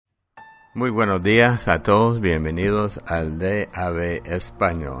Muy buenos días a todos, bienvenidos al DAB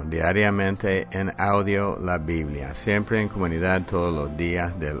Español, diariamente en audio la Biblia, siempre en comunidad todos los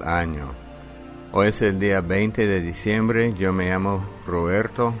días del año. Hoy es el día 20 de diciembre, yo me llamo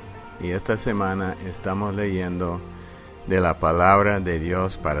Roberto y esta semana estamos leyendo de la palabra de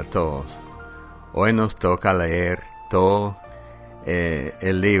Dios para todos. Hoy nos toca leer todo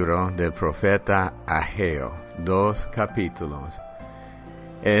el libro del profeta Ageo, 2 capítulos.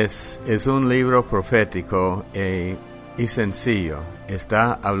 Es un libro profético y sencillo.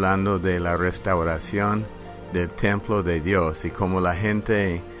 Está hablando de la restauración del templo de Dios y como la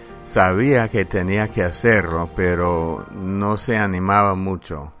gente sabía que tenía que hacerlo, pero no se animaba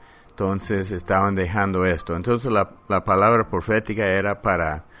mucho. Entonces estaban dejando esto. Entonces la palabra profética era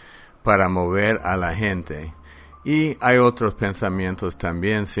para mover a la gente. Y hay otros pensamientos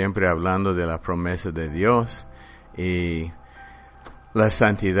también, siempre hablando de la promesa de Dios y la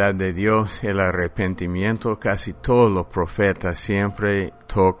santidad de Dios, el arrepentimiento. Casi todos los profetas siempre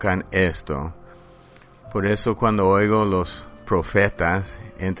tocan esto. Por eso cuando oigo los profetas,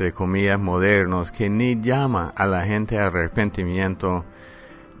 entre comillas, modernos, que ni llama a la gente al arrepentimiento,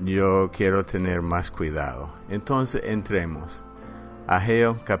 yo quiero tener más cuidado. Entonces entremos.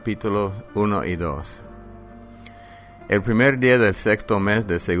 Ageo capítulos 1 y 2. El primer día del sexto mes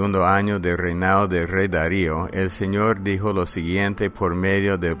del segundo año del reinado del rey Darío, el Señor dijo lo siguiente por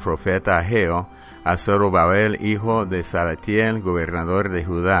medio del profeta Ageo a Zorobabel, hijo de Salatiel, gobernador de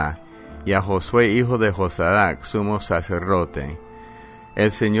Judá, y a Josué, hijo de Josadac, sumo sacerdote.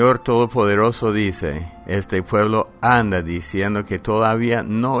 El Señor Todopoderoso dice, este pueblo anda diciendo que todavía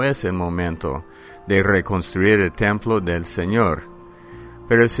no es el momento de reconstruir el templo del Señor.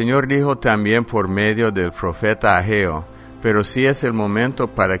 Pero el Señor dijo también por medio del profeta Ageo, pero sí es el momento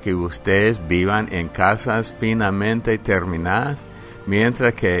para que ustedes vivan en casas finamente terminadas,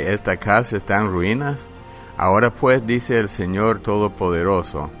 mientras que esta casa está en ruinas. Ahora pues, dice el Señor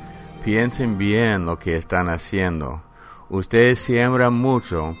Todopoderoso, piensen bien lo que están haciendo. Ustedes siembran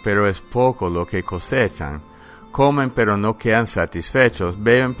mucho, pero es poco lo que cosechan. Comen, pero no quedan satisfechos.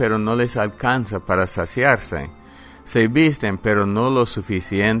 Beben, pero no les alcanza para saciarse. Se visten, pero no lo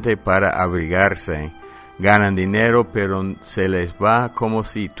suficiente para abrigarse. Ganan dinero, pero se les va como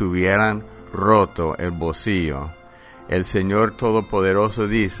si tuvieran roto el bolsillo. El Señor Todopoderoso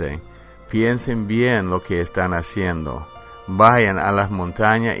dice, piensen bien lo que están haciendo. Vayan a las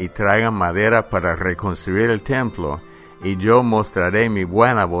montañas y traigan madera para reconstruir el templo, y yo mostraré mi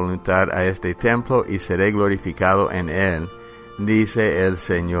buena voluntad a este templo y seré glorificado en él, dice el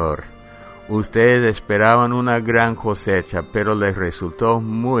Señor. Ustedes esperaban una gran cosecha, pero les resultó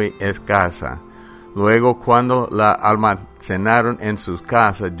muy escasa. Luego, cuando la almacenaron en sus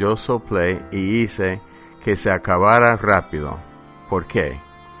casas, yo soplé y hice que se acabara rápido. ¿Por qué?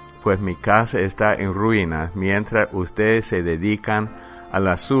 Pues mi casa está en ruinas, mientras ustedes se dedican a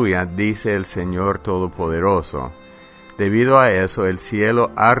la suya, dice el Señor Todopoderoso. Debido a eso, el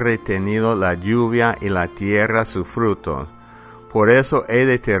cielo ha retenido la lluvia y la tierra su fruto. Por eso he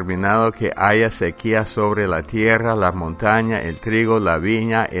determinado que haya sequía sobre la tierra, la montaña, el trigo, la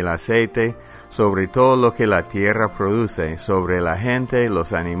viña, el aceite, sobre todo lo que la tierra produce, sobre la gente,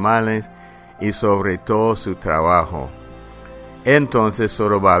 los animales y sobre todo su trabajo. Entonces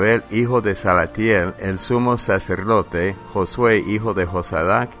Zorobabel, hijo de Salatiel, el sumo sacerdote, Josué, hijo de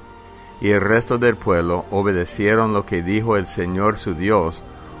Josadac, y el resto del pueblo obedecieron lo que dijo el Señor su Dios,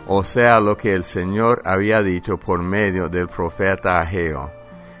 o sea, lo que el Señor había dicho por medio del profeta Ageo.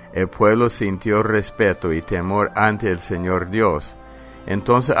 El pueblo sintió respeto y temor ante el Señor Dios.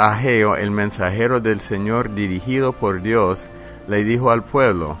 Entonces Ageo, el mensajero del Señor dirigido por Dios, le dijo al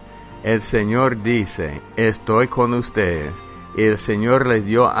pueblo, el Señor dice, estoy con ustedes. Y el Señor les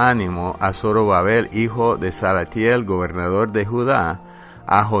dio ánimo a Zorobabel, hijo de Salatiel, gobernador de Judá,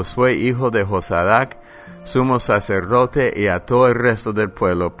 a Josué, hijo de Josadac, sumo sacerdote, y a todo el resto del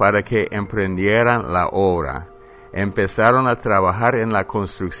pueblo, para que emprendieran la obra. Empezaron a trabajar en la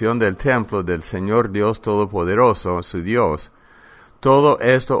construcción del templo del Señor Dios Todopoderoso, su Dios. Todo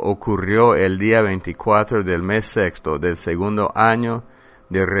esto ocurrió el día 24 del mes sexto del segundo año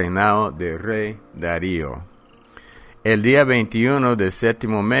del reinado del rey Darío. El día 21 del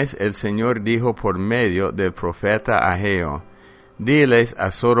séptimo mes, el Señor dijo por medio del profeta Ageo, diles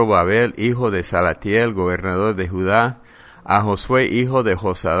a Zorobabel, hijo de Salatiel, gobernador de Judá, a Josué, hijo de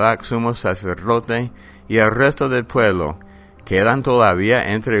Josadac, sumo sacerdote, y al resto del pueblo, ¿quedan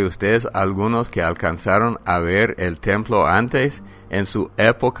todavía entre ustedes algunos que alcanzaron a ver el templo antes, en su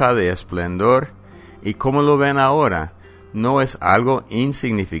época de esplendor? ¿Y cómo lo ven ahora? ¿No es algo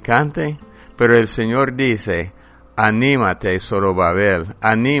insignificante? Pero el Señor dice, Anímate, Zorobabel,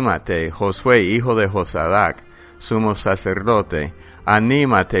 anímate, Josué, hijo de Josadac, sumo sacerdote,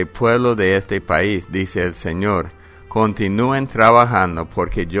 anímate, pueblo de este país, dice el Señor. Continúen trabajando,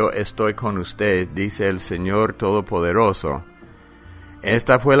 porque yo estoy con ustedes, dice el Señor Todopoderoso.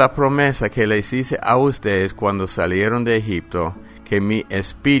 Esta fue la promesa que les hice a ustedes cuando salieron de Egipto, que mi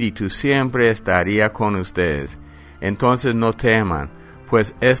espíritu siempre estaría con ustedes. Entonces no teman,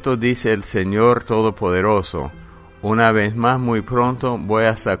 pues esto dice el Señor Todopoderoso. Una vez más muy pronto voy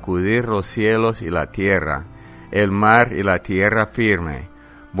a sacudir los cielos y la tierra, el mar y la tierra firme.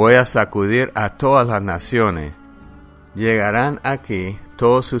 Voy a sacudir a todas las naciones. Llegarán aquí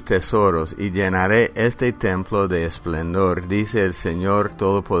todos sus tesoros y llenaré este templo de esplendor, dice el Señor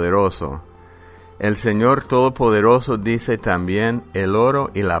Todopoderoso. El Señor Todopoderoso dice también, el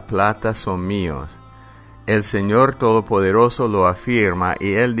oro y la plata son míos. El Señor Todopoderoso lo afirma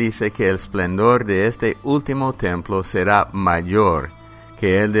y Él dice que el esplendor de este último templo será mayor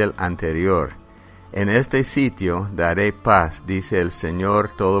que el del anterior. En este sitio daré paz, dice el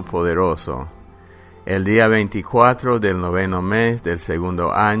Señor Todopoderoso. El día 24 del 9º mes del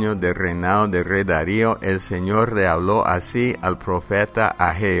 2º año del reinado del rey Darío, el Señor le habló así al profeta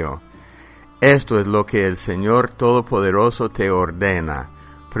Ageo. Esto es lo que el Señor Todopoderoso te ordena.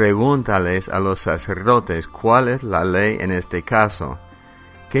 Pregúntales a los sacerdotes cuál es la ley en este caso.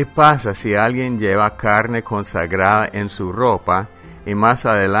 ¿Qué pasa si alguien lleva carne consagrada en su ropa y más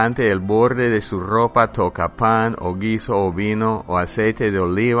adelante el borde de su ropa toca pan o guiso o vino o aceite de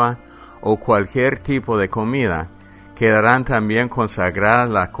oliva o cualquier tipo de comida? ¿Quedarán también consagradas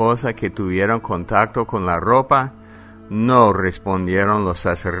las cosas que tuvieron contacto con la ropa? No, respondieron los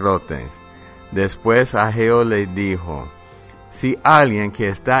sacerdotes. Después Ageo les dijo, si alguien que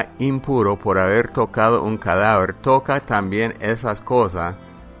está impuro por haber tocado un cadáver toca también esas cosas,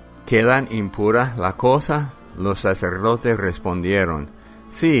 ¿quedan impuras las cosas? Los sacerdotes respondieron,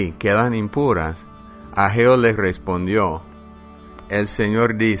 sí, quedan impuras. Ageo les respondió, el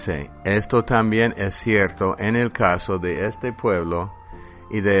Señor dice, esto también es cierto en el caso de este pueblo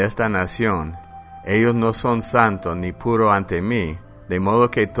y de esta nación. Ellos no son santos ni puros ante mí, de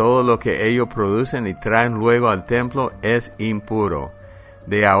modo que todo lo que ellos producen y traen luego al templo es impuro.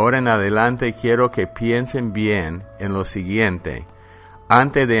 De ahora en adelante quiero que piensen bien en lo siguiente.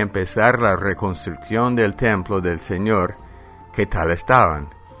 Antes de empezar la reconstrucción del templo del Señor, ¿qué tal estaban?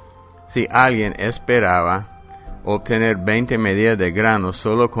 Si alguien esperaba obtener 20 medidas de grano,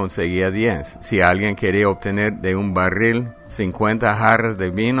 solo conseguía 10. Si alguien quería obtener de un barril 50 jarras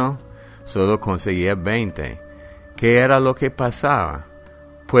de vino, solo conseguía 20. ¿Qué era lo que pasaba?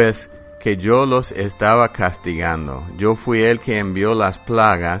 Pues que yo los estaba castigando. Yo fui el que envió las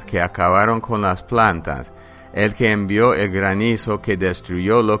plagas que acabaron con las plantas, el que envió el granizo que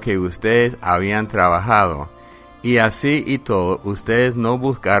destruyó lo que ustedes habían trabajado. Y así y todo, ustedes no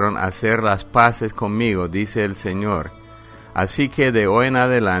buscaron hacer las paces conmigo, dice el Señor. Así que de hoy en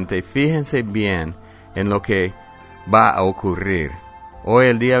adelante, fíjense bien en lo que va a ocurrir. Hoy,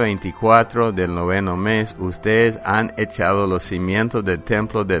 el día 24 del 9º mes, ustedes han echado los cimientos del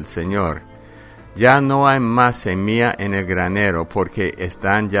templo del Señor. Ya no hay más semilla en el granero, porque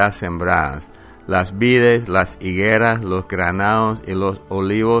están ya sembradas. Las vides, las higueras, los granados y los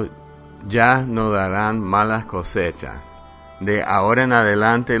olivos ya no darán malas cosechas. De ahora en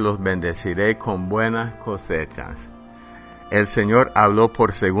adelante los bendeciré con buenas cosechas. El Señor habló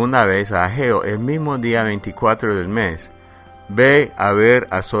por segunda vez a Ageo el mismo día 24 del mes. Ve a ver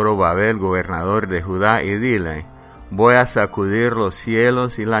a Zorobabel, gobernador de Judá, y dile, voy a sacudir los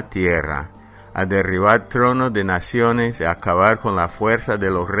cielos y la tierra, a derribar tronos de naciones, a acabar con la fuerza de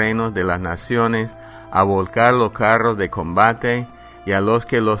los reinos de las naciones, a volcar los carros de combate y a los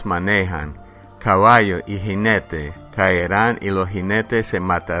que los manejan. Caballos y jinetes caerán y los jinetes se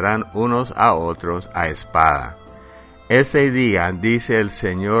matarán unos a otros a espada. Ese día, dice el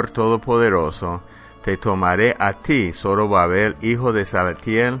Señor Todopoderoso, te tomaré a ti, Zorobabel, hijo de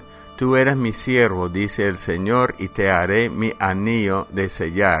Salatiel, tú eres mi siervo, dice el Señor, y te haré mi anillo de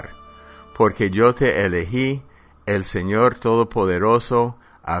sellar. Porque yo te elegí, el Señor Todopoderoso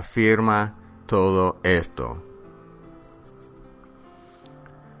afirma todo esto.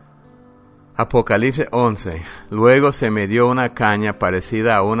 Apocalipsis 11. Luego se me dio una caña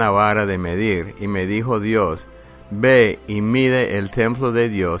parecida a una vara de medir, y me dijo Dios, ve y mide el templo de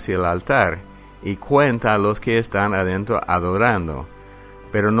Dios y el altar, y cuenta a los que están adentro adorando.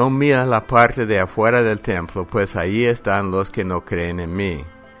 Pero no midas la parte de afuera del templo, pues allí están los que no creen en mí.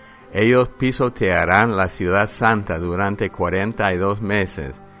 Ellos pisotearán la ciudad santa durante 42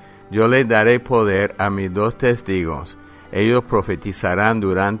 meses. Yo les daré poder a mis 2 testigos. Ellos profetizarán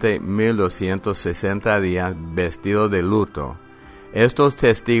durante 1260 días vestidos de luto. Estos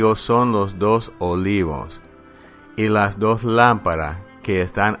testigos son los 2 olivos y las 2 lámparas que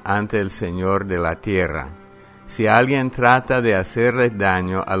están ante el Señor de la tierra. Si alguien trata de hacerles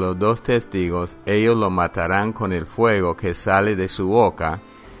daño a los 2 testigos, ellos lo matarán con el fuego que sale de su boca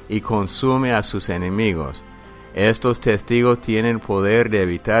y consume a sus enemigos. Estos testigos tienen poder de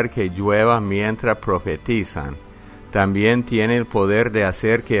evitar que llueva mientras profetizan. También tienen el poder de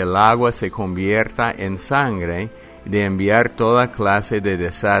hacer que el agua se convierta en sangre y de enviar toda clase de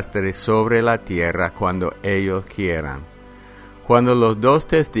desastres sobre la tierra cuando ellos quieran. Cuando los 2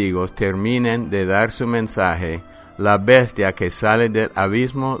 testigos terminen de dar su mensaje, la bestia que sale del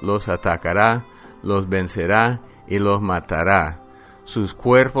abismo los atacará, los vencerá y los matará. Sus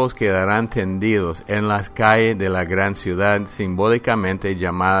cuerpos quedarán tendidos en las calles de la gran ciudad simbólicamente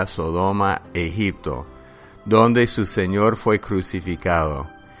llamada Sodoma, Egipto, donde su Señor fue crucificado.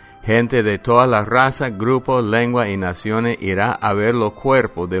 Gente de todas las razas, grupos, lenguas y naciones irá a ver los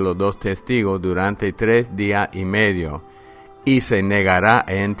cuerpos de los 2 testigos durante 3 días y medio, y se negará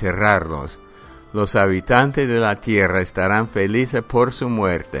a enterrarlos. Los habitantes de la tierra estarán felices por su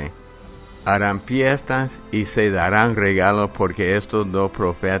muerte. Harán fiestas y se darán regalos porque estos 2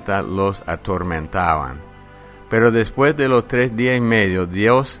 profetas los atormentaban. Pero después de los 3 días y medio,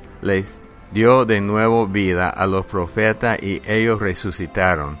 Dios les dio de nuevo vida a los profetas y ellos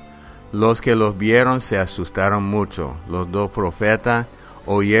resucitaron. Los que los vieron se asustaron mucho. Los 2 profetas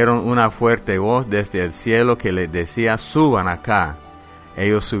oyeron una fuerte voz desde el cielo que les decía: «Suban acá».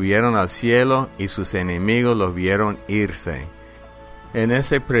 Ellos subieron al cielo y sus enemigos los vieron irse. En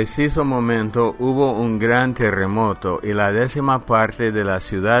ese preciso momento hubo un gran terremoto y la 10ª parte de la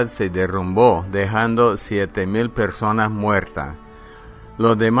ciudad se derrumbó, dejando 7,000 personas muertas.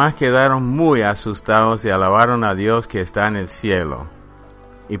 Los demás quedaron muy asustados y alabaron a Dios que está en el cielo.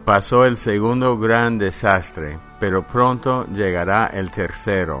 Y pasó el segundo gran desastre, pero pronto llegará el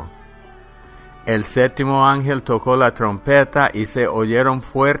tercero. El 7º ángel tocó la trompeta y se oyeron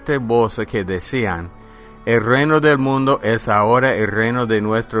fuertes voces que decían: «El reino del mundo es ahora el reino de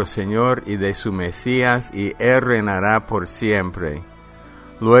nuestro Señor y de su Mesías, y Él reinará por siempre».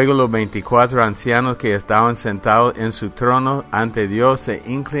 Luego los 24 ancianos que estaban sentados en su trono ante Dios se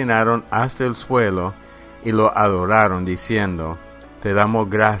inclinaron hasta el suelo y lo adoraron, diciendo: «Te damos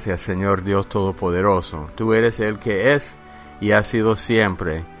gracias, Señor Dios Todopoderoso. Tú eres el que es y has sido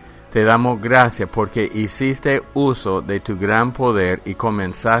siempre. Te damos gracias porque hiciste uso de tu gran poder y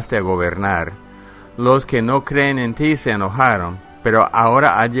comenzaste a gobernar. Los que no creen en ti se enojaron, pero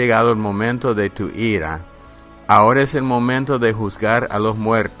ahora ha llegado el momento de tu ira. Ahora es el momento de juzgar a los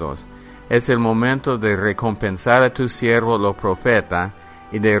muertos. Es el momento de recompensar a tus siervos los profetas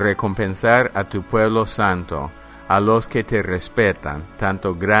y de recompensar a tu pueblo santo, a los que te respetan,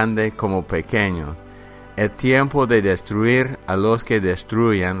 tanto grandes como pequeños. El tiempo de destruir a los que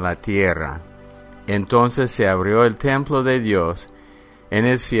destruyan la tierra». Entonces se abrió el templo de Dios en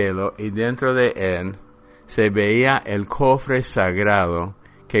el cielo, y dentro de él se veía el cofre sagrado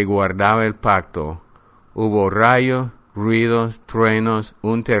que guardaba el pacto. Hubo rayos, ruidos, truenos,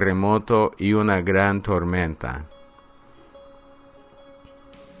 un terremoto y una gran tormenta.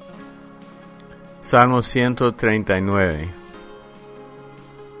 Salmo 139.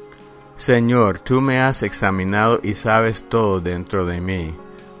 Señor, tú me has examinado y sabes todo dentro de mí.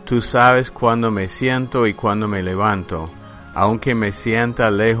 Tú sabes cuándo me siento y cuándo me levanto, aunque me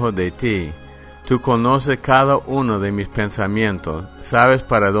sienta lejos de ti. Tú conoces cada uno de mis pensamientos, sabes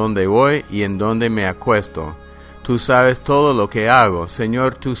para dónde voy y en dónde me acuesto. Tú sabes todo lo que hago.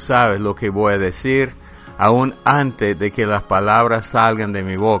 Señor, tú sabes lo que voy a decir, aún antes de que las palabras salgan de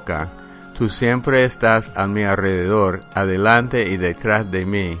mi boca. Tú siempre estás a mi alrededor, adelante y detrás de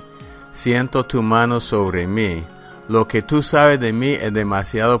mí. Siento tu mano sobre mí. Lo que tú sabes de mí es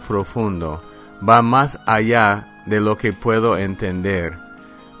demasiado profundo, va más allá de lo que puedo entender.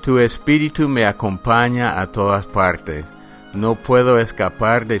 Tu espíritu me acompaña a todas partes. No puedo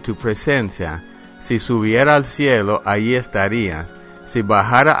escapar de tu presencia. Si subiera al cielo, allí estarías. Si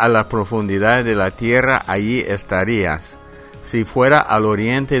bajara a la profundidad de la tierra, allí estarías. Si fuera al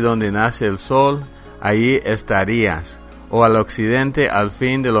oriente donde nace el sol, allí estarías. O al occidente, al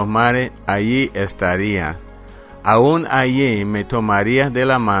fin de los mares, allí estarías. Aún allí me tomarías de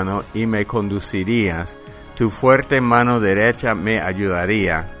la mano y me conducirías. Tu fuerte mano derecha me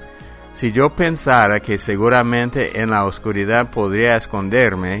ayudaría. Si yo pensara que seguramente en la oscuridad podría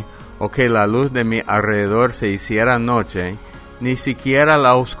esconderme, o que la luz de mi alrededor se hiciera noche, ni siquiera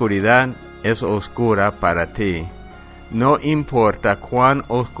la oscuridad es oscura para ti. No importa cuán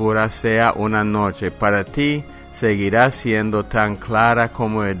oscura sea una noche, para ti seguirá siendo tan clara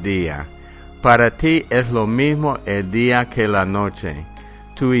como el día. Para ti es lo mismo el día que la noche.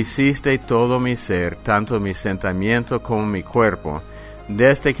 Tú hiciste todo mi ser, tanto mi sentimiento como mi cuerpo,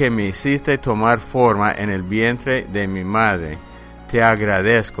 desde que me hiciste tomar forma en el vientre de mi madre. Te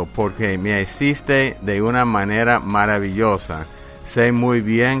agradezco porque me hiciste de una manera maravillosa. Sé muy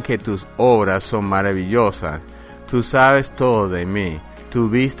bien que tus obras son maravillosas. Tú sabes todo de mí. Tú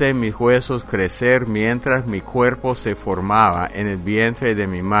viste mis huesos crecer mientras mi cuerpo se formaba en el vientre de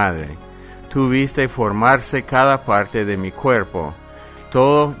mi madre. Tú viste formarse cada parte de mi cuerpo.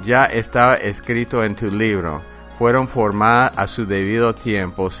 Todo ya estaba escrito en tu libro. Fueron formadas a su debido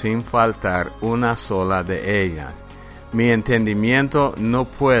tiempo sin faltar una sola de ellas. Mi entendimiento no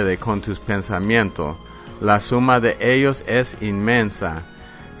puede con tus pensamientos. La suma de ellos es inmensa.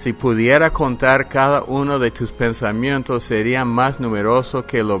 Si pudiera contar cada uno de tus pensamientos, sería más numeroso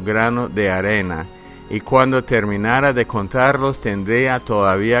que los granos de arena. Y cuando terminara de contarlos, tendría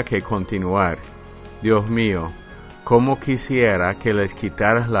todavía que continuar. Dios mío, cómo quisiera que les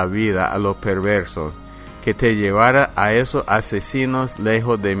quitaras la vida a los perversos, que te llevara a esos asesinos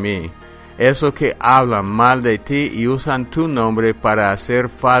lejos de mí, esos que hablan mal de ti y usan tu nombre para hacer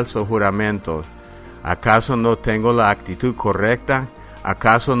falsos juramentos. ¿Acaso no tengo la actitud correcta?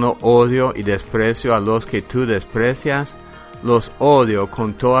 ¿Acaso no odio y desprecio a los que tú desprecias? Los odio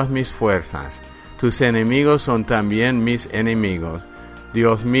con todas mis fuerzas. Tus enemigos son también mis enemigos.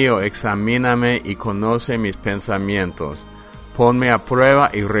 Dios mío, examíname y conoce mis pensamientos. Ponme a prueba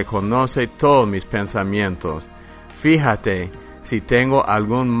y reconoce todos mis pensamientos. Fíjate si tengo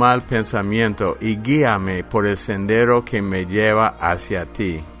algún mal pensamiento y guíame por el sendero que me lleva hacia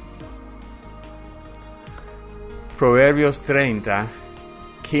ti. Proverbios 30,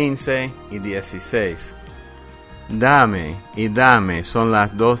 15 y 16. Dame y dame son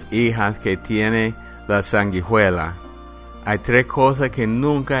las dos hijas que tiene la sanguijuela. Hay tres cosas que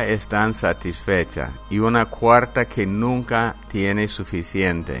nunca están satisfechas y una cuarta que nunca tiene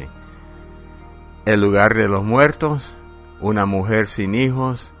suficiente. El lugar de los muertos, una mujer sin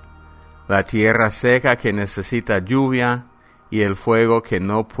hijos, la tierra seca que necesita lluvia y el fuego que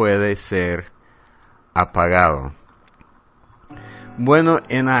no puede ser apagado. Bueno,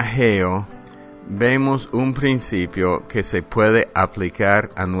 en Ageo vemos un principio que se puede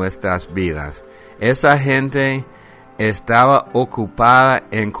aplicar a nuestras vidas. Esa gente estaba ocupada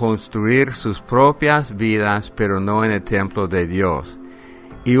en construir sus propias vidas, pero no en el templo de Dios.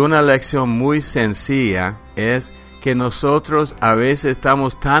 Y una lección muy sencilla es que nosotros a veces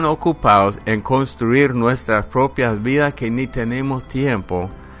estamos tan ocupados en construir nuestras propias vidas que ni tenemos tiempo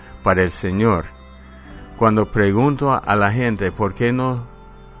para el Señor. Cuando pregunto a la gente, ¿por qué no?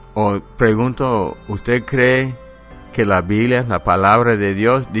 O pregunto, ¿usted cree que la Biblia es la palabra de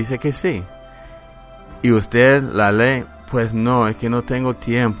Dios? Dice que sí. ¿Y usted la lee? Pues no, es que no tengo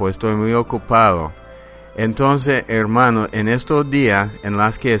tiempo, estoy muy ocupado. Entonces, hermanos, en estos días en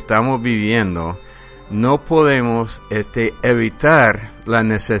los que estamos viviendo, no podemos evitar la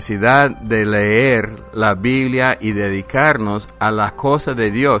necesidad de leer la Biblia y dedicarnos a las cosas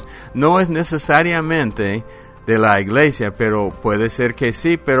de Dios. No es necesariamente de la iglesia, pero puede ser que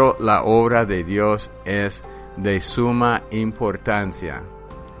sí, pero la obra de Dios es de suma importancia.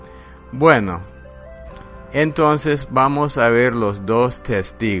 Bueno, entonces vamos a ver los dos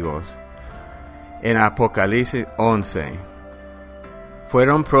testigos. En Apocalipsis 11,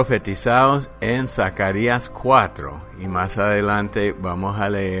 fueron profetizados en Zacarías 4, y más adelante vamos a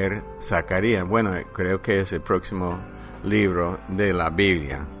leer Zacarías. Bueno, creo que es el próximo libro de la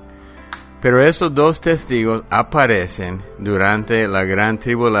Biblia. Pero esos dos testigos aparecen durante la gran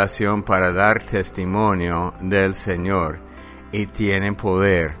tribulación para dar testimonio del Señor y tienen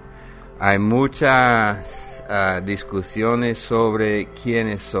poder. Hay muchas discusiones sobre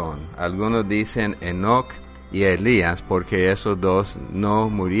quiénes son. Algunos dicen Enoc y Elías porque esos dos no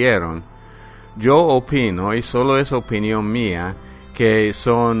murieron. Yo opino, y solo es opinión mía, que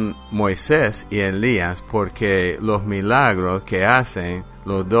son Moisés y Elías porque los milagros que hacen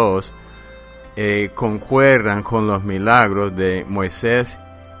los dos concuerdan con los milagros de Moisés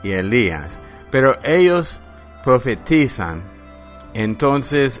y Elías. Pero ellos profetizan,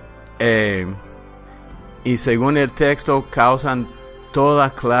 entonces, y según el texto causan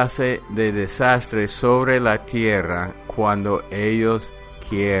toda clase de desastres sobre la tierra cuando ellos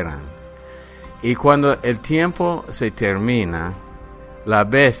quieran. Y cuando el tiempo se termina, la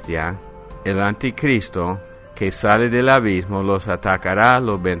bestia, el anticristo, que sale del abismo, los atacará,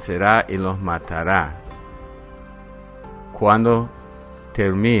 los vencerá y los matará. Cuando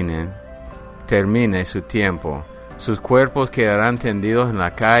termine su tiempo, sus cuerpos quedarán tendidos en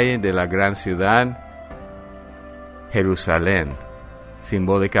la calle de la gran ciudad Jerusalén,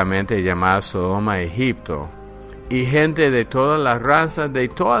 simbólicamente llamada Sodoma, Egipto. Y gente de todas las razas, de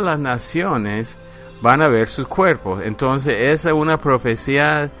todas las naciones, van a ver sus cuerpos. Entonces esa es una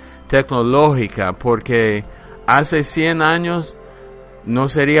profecía tecnológica, porque hace 100 años no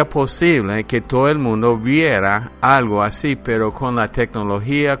sería posible que todo el mundo viera algo así, pero con la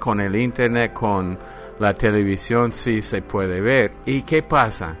tecnología, con el internet, con la televisión sí se puede ver. ¿Y qué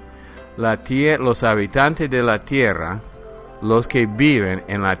pasa? Los habitantes de la tierra, los que viven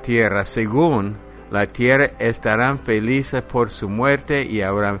en la tierra, según la tierra, estarán felices por su muerte y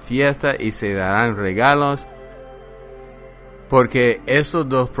habrán fiesta y se darán regalos, porque estos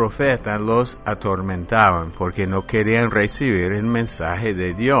dos profetas los atormentaban porque no querían recibir el mensaje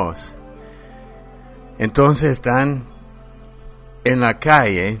de Dios. Entonces están en la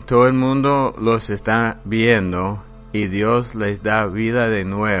calle, todo el mundo los está viendo y Dios les da vida de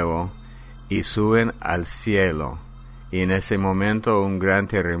nuevo y suben al cielo. Y en ese momento un gran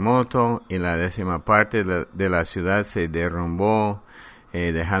terremoto y la 10ª parte de la ciudad se derrumbó,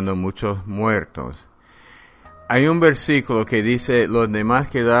 dejando muchos muertos. Hay un versículo que dice: los demás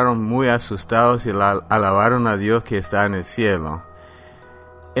quedaron muy asustados y alabaron a Dios que está en el cielo.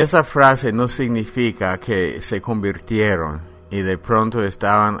 Esa frase no significa que se convirtieron y de pronto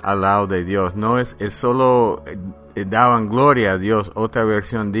estaban al lado de Dios. No es solo daban gloria a Dios. Otra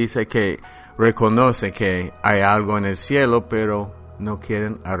versión dice que reconoce que hay algo en el cielo, pero no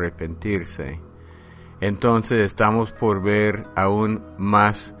quieren arrepentirse. Entonces estamos por ver aún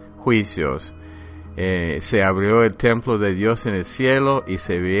más juicios. Se abrió el templo de Dios en el cielo y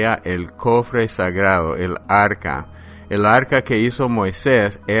se veía el cofre sagrado, el arca. El arca que hizo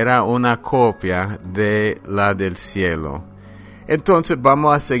Moisés era una copia de la del cielo. Entonces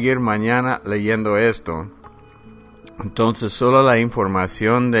vamos a seguir mañana leyendo esto. Entonces solo la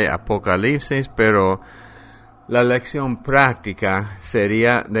información de Apocalipsis, pero la lección práctica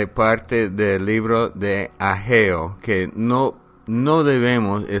sería de parte del libro de Ageo, que no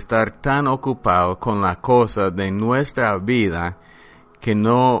debemos estar tan ocupados con las cosas de nuestra vida que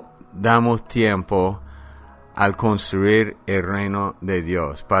no damos tiempo al construir el reino de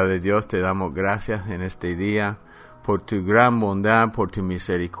Dios. Padre Dios, te damos gracias en este día por tu gran bondad, por tu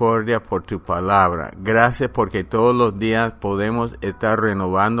misericordia, por tu palabra. Gracias porque todos los días podemos estar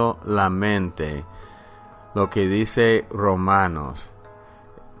renovando la mente, lo que dice Romanos,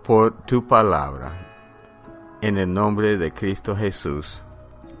 por tu palabra. En el nombre de Cristo Jesús.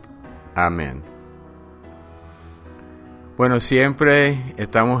 Amén. Bueno, siempre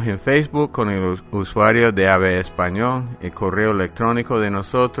estamos en Facebook con el usuario de AB Español, el correo electrónico de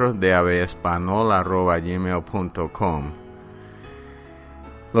nosotros de abespanol@gmail.com.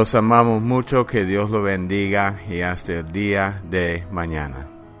 Los amamos mucho, que Dios lo bendiga y hasta el día de mañana.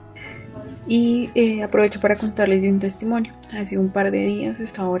 Y aprovecho para contarles de un testimonio. Hace un par de días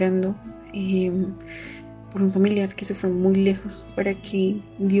estaba orando por un familiar que se fue muy lejos para que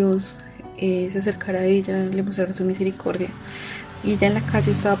Dios se acercara a ella, le mostrara su misericordia. Y ella en la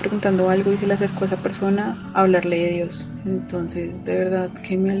calle estaba preguntando algo y se le acercó a esa persona a hablarle de Dios. Entonces, de verdad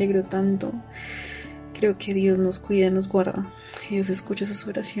que me alegró tanto. Creo que Dios nos cuida, nos guarda. Dios escucha esas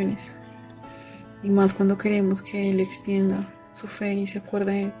oraciones. Y más cuando queremos que Él extienda su fe y se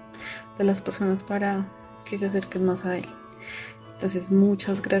acuerde de las personas para que se acerquen más a Él. Entonces,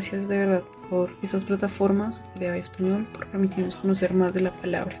 muchas gracias de verdad por esas plataformas de AB Español, por permitirnos conocer más de la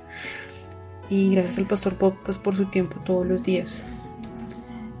palabra. Y gracias al Pastor Bob pues, por su tiempo todos los días.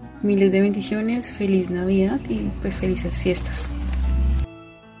 Miles de bendiciones, feliz Navidad y pues felices fiestas.